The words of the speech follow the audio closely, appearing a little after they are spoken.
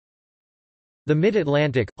The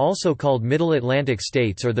Mid-Atlantic, also called Middle Atlantic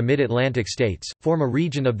States or the Mid-Atlantic States, form a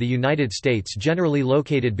region of the United States generally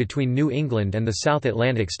located between New England and the South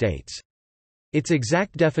Atlantic states. Its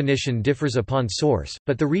exact definition differs upon source,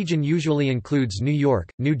 but the region usually includes New York,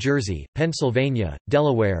 New Jersey, Pennsylvania,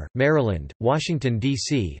 Delaware, Maryland, Washington,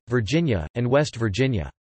 D.C., Virginia, and West Virginia.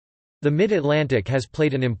 The Mid-Atlantic has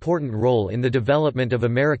played an important role in the development of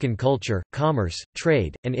American culture, commerce,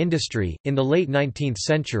 trade, and industry. In the late 19th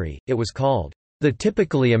century, it was called the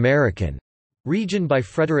typically American region by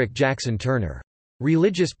Frederick Jackson Turner.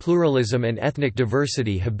 Religious pluralism and ethnic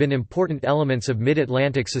diversity have been important elements of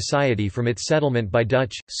Mid-Atlantic society from its settlement by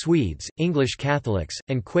Dutch, Swedes, English Catholics,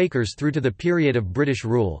 and Quakers through to the period of British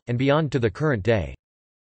rule, and beyond to the current day.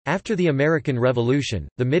 After the American Revolution,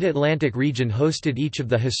 the Mid-Atlantic region hosted each of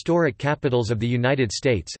the historic capitals of the United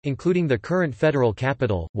States, including the current federal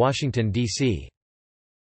capital, Washington, D.C.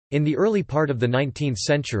 In the early part of the 19th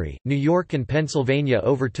century, New York and Pennsylvania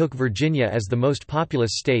overtook Virginia as the most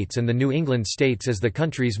populous states and the New England states as the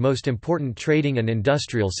country's most important trading and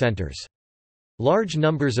industrial centers. Large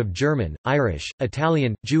numbers of German, Irish,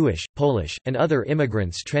 Italian, Jewish, Polish, and other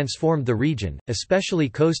immigrants transformed the region, especially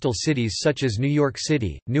coastal cities such as New York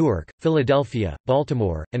City, Newark, Philadelphia,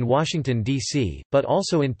 Baltimore, and Washington, D.C., but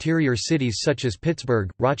also interior cities such as Pittsburgh,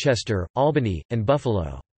 Rochester, Albany, and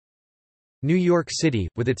Buffalo. New York City,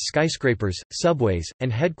 with its skyscrapers, subways,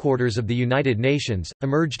 and headquarters of the United Nations,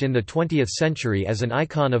 emerged in the 20th century as an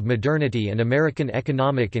icon of modernity and American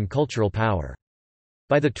economic and cultural power.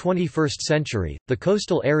 By the 21st century, the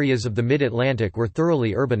coastal areas of the Mid-Atlantic were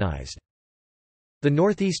thoroughly urbanized. The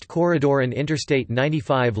Northeast Corridor and Interstate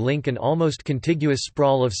 95 link an almost contiguous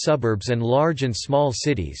sprawl of suburbs and large and small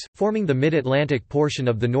cities, forming the Mid-Atlantic portion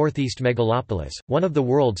of the Northeast megalopolis, one of the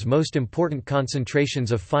world's most important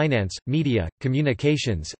concentrations of finance, media,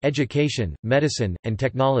 communications, education, medicine, and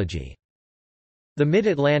technology. The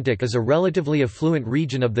Mid-Atlantic is a relatively affluent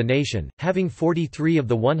region of the nation, having 43 of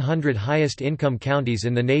the 100 highest income counties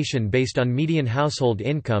in the nation based on median household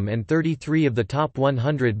income and 33 of the top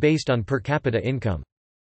 100 based on per capita income.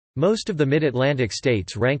 Most of the Mid-Atlantic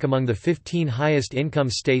states rank among the 15 highest income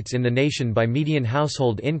states in the nation by median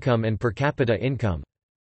household income and per capita income.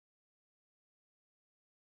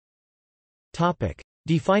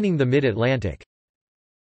 Defining the Mid-Atlantic.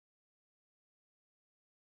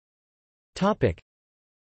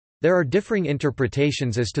 There are differing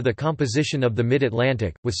interpretations as to the composition of the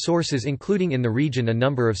Mid-Atlantic, with sources including in the region a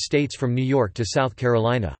number of states from New York to South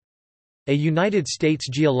Carolina. A United States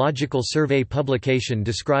Geological Survey publication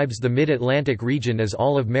describes the Mid-Atlantic region as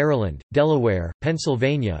all of Maryland, Delaware,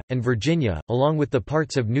 Pennsylvania, and Virginia, along with the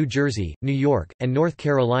parts of New Jersey, New York, and North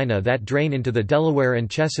Carolina that drain into the Delaware and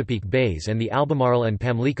Chesapeake Bays and the Albemarle and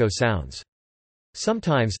Pamlico Sounds.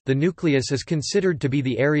 Sometimes, the nucleus is considered to be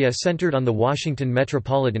the area centered on the Washington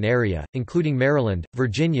metropolitan area, including Maryland,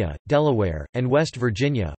 Virginia, Delaware, and West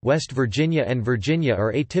Virginia. West Virginia and Virginia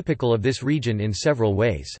are atypical of this region in several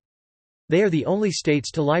ways. They are the only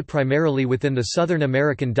states to lie primarily within the Southern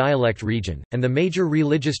American dialect region, and the major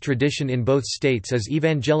religious tradition in both states is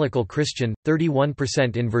evangelical Christian,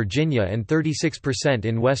 31% in Virginia and 36%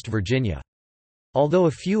 in West Virginia. Although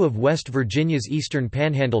a few of West Virginia's eastern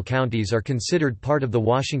panhandle counties are considered part of the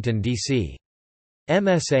Washington, D.C.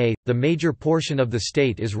 MSA, the major portion of the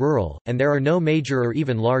state is rural, and there are no major or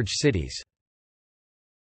even large cities.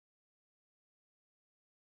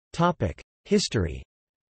 History.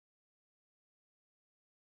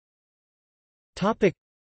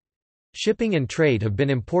 Shipping and trade have been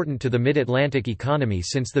important to the Mid-Atlantic economy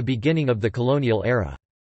since the beginning of the colonial era.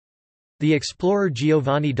 The explorer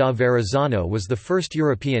Giovanni da Verrazzano was the first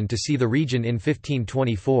European to see the region in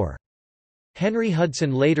 1524. Henry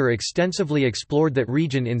Hudson later extensively explored that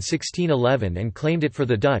region in 1611 and claimed it for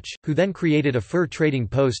the Dutch, who then created a fur trading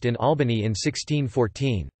post in Albany in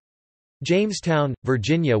 1614. Jamestown,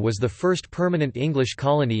 Virginia was the first permanent English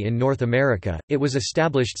colony in North America. It was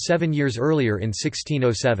established 7 years earlier in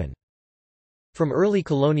 1607. From early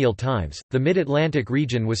colonial times, the Mid-Atlantic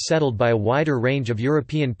region was settled by a wider range of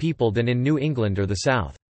European people than in New England or the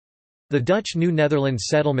South. The Dutch New Netherlands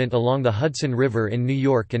settlement along the Hudson River in New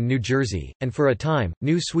York and New Jersey, and for a time,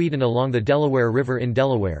 New Sweden along the Delaware River in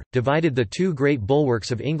Delaware, divided the two great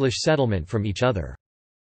bulwarks of English settlement from each other.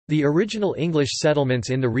 The original English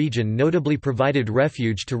settlements in the region notably provided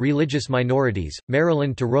refuge to religious minorities,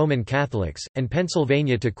 Maryland to Roman Catholics, and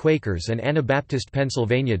Pennsylvania to Quakers and Anabaptist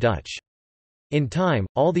Pennsylvania Dutch. In time,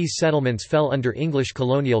 all these settlements fell under English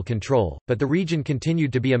colonial control, but the region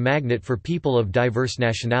continued to be a magnet for people of diverse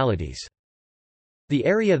nationalities. The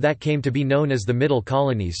area that came to be known as the Middle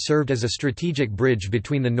Colonies served as a strategic bridge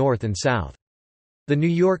between the North and South. The New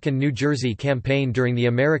York and New Jersey campaign during the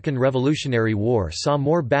American Revolutionary War saw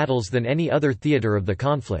more battles than any other theater of the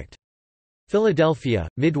conflict. Philadelphia,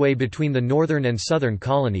 midway between the northern and southern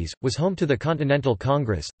colonies, was home to the Continental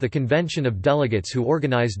Congress, the convention of delegates who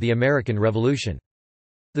organized the American Revolution.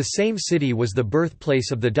 The same city was the birthplace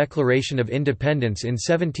of the Declaration of Independence in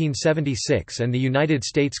 1776 and the United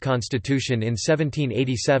States Constitution in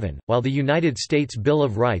 1787, while the United States Bill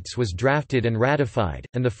of Rights was drafted and ratified,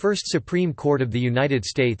 and the first Supreme Court of the United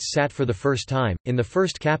States sat for the first time, in the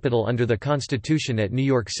first Capitol under the Constitution at New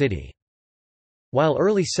York City. While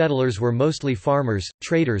early settlers were mostly farmers,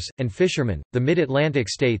 traders, and fishermen, the Mid-Atlantic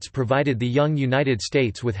states provided the young United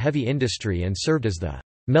States with heavy industry and served as the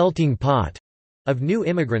melting pot of new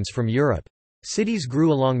immigrants from Europe. Cities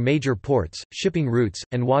grew along major ports, shipping routes,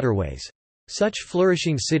 and waterways. Such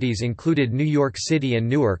flourishing cities included New York City and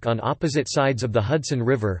Newark on opposite sides of the Hudson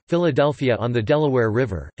River, Philadelphia on the Delaware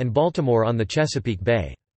River, and Baltimore on the Chesapeake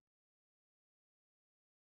Bay.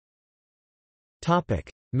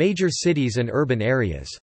 Major cities and urban areas.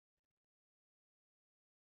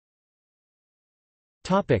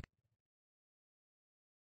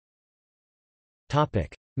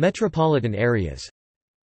 Metropolitan areas.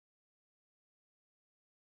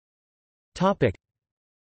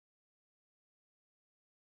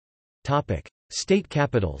 State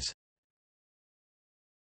capitals.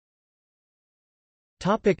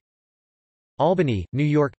 Albany, New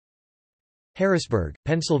York. Harrisburg,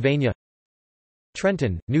 Pennsylvania.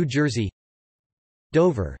 Trenton, New Jersey.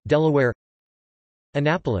 Dover, Delaware.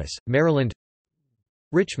 Annapolis, Maryland.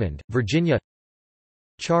 Richmond, Virginia.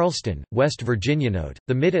 Charleston, West Virginia. Note,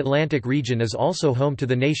 the Mid-Atlantic region is also home to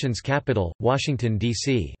the nation's capital, Washington,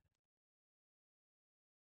 D.C.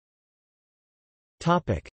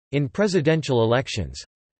 In presidential elections.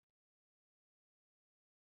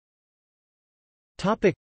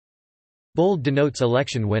 Bold denotes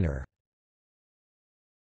election winner.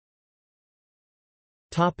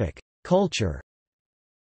 Culture.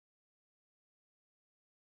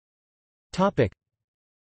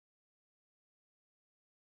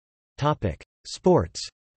 Sports.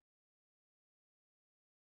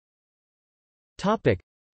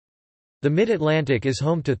 The Mid-Atlantic is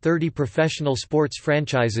home to 30 professional sports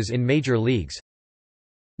franchises in major leagues.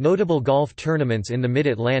 Notable golf tournaments in the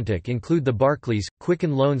Mid-Atlantic include the Barclays,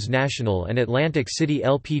 Quicken Loans National and Atlantic City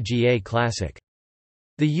LPGA Classic.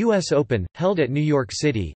 The U.S. Open, held at New York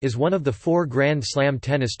City, is one of the 4 Grand Slam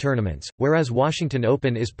tennis tournaments, whereas Washington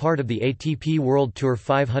Open is part of the ATP World Tour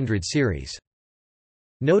 500 Series.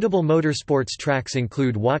 Notable motorsports tracks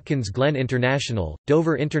include Watkins Glen International,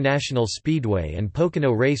 Dover International Speedway and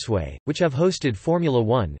Pocono Raceway, which have hosted Formula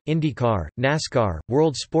One, IndyCar, NASCAR,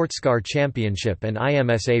 World Sportscar Championship and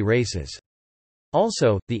IMSA races.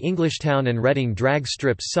 Also, the Englishtown and Reading drag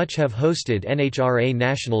strips such have hosted NHRA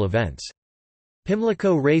national events.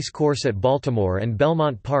 Pimlico Race Course at Baltimore and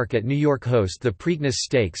Belmont Park at New York host the Preakness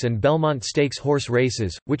Stakes and Belmont Stakes horse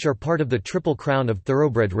races, which are part of the Triple Crown of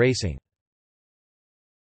thoroughbred racing.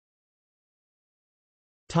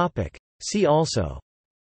 See also.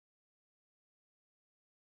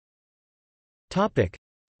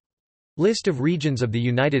 List of regions of the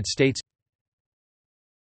United States.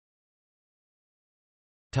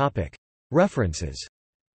 References.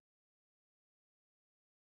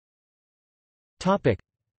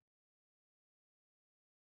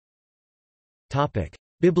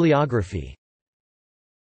 Bibliography.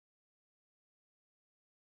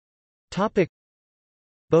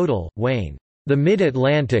 Bodle, Wayne. The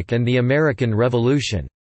Mid-Atlantic and the American Revolution.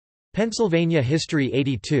 Pennsylvania History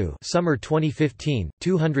 82, Summer 2015,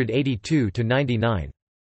 282–99.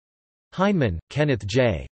 Heinemann, Kenneth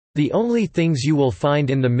J. The only things you will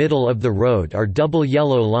find in the middle of the road are double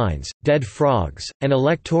yellow lines, dead frogs, and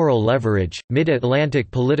electoral leverage,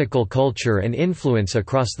 Mid-Atlantic political culture and influence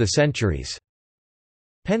across the centuries.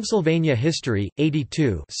 Pennsylvania History,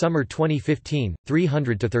 82, Summer 2015,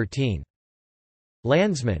 300–13.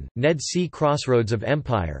 Landsman, Ned C. Crossroads of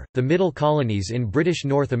Empire, The Middle Colonies in British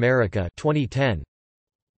North America 2010.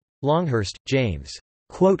 Longhurst, James.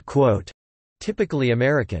 Typically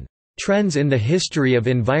American. Trends in the History of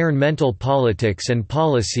Environmental Politics and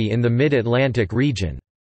Policy in the Mid-Atlantic Region.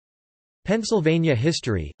 Pennsylvania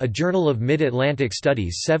History, A Journal of Mid-Atlantic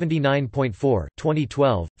Studies 79.4,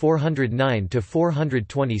 2012,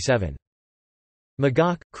 409–427.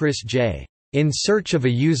 McGough, Chris J. In Search of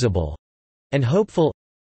a Usable and Hopeful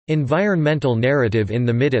Environmental Narrative in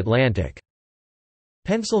the Mid-Atlantic.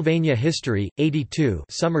 Pennsylvania History, 82,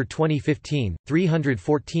 Summer 2015,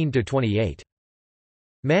 314–28.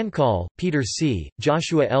 Mancall, Peter C.,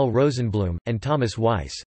 Joshua L. Rosenblum, and Thomas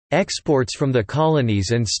Weiss. Exports from the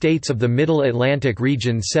colonies and states of the Middle Atlantic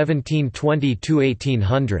region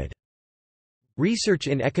 1720–1800. Research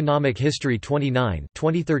in Economic History 29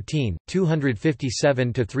 2013,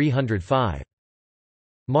 257–305.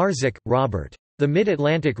 Marzik, Robert. The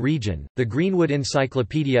Mid-Atlantic Region, The Greenwood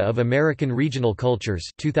Encyclopedia of American Regional Cultures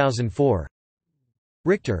 2004.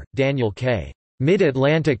 Richter, Daniel K.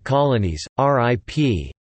 Mid-Atlantic Colonies,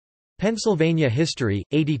 R.I.P. Pennsylvania History,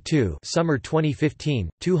 82 Summer 2015,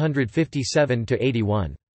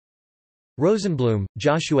 257–81. Rosenblum,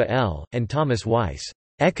 Joshua L., and Thomas Weiss.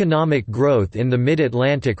 Economic Growth in the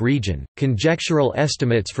Mid-Atlantic Region, Conjectural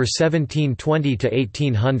Estimates for 1720 to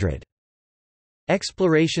 1800.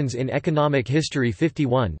 Explorations in Economic History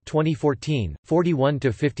 51 2014,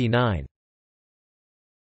 41–59.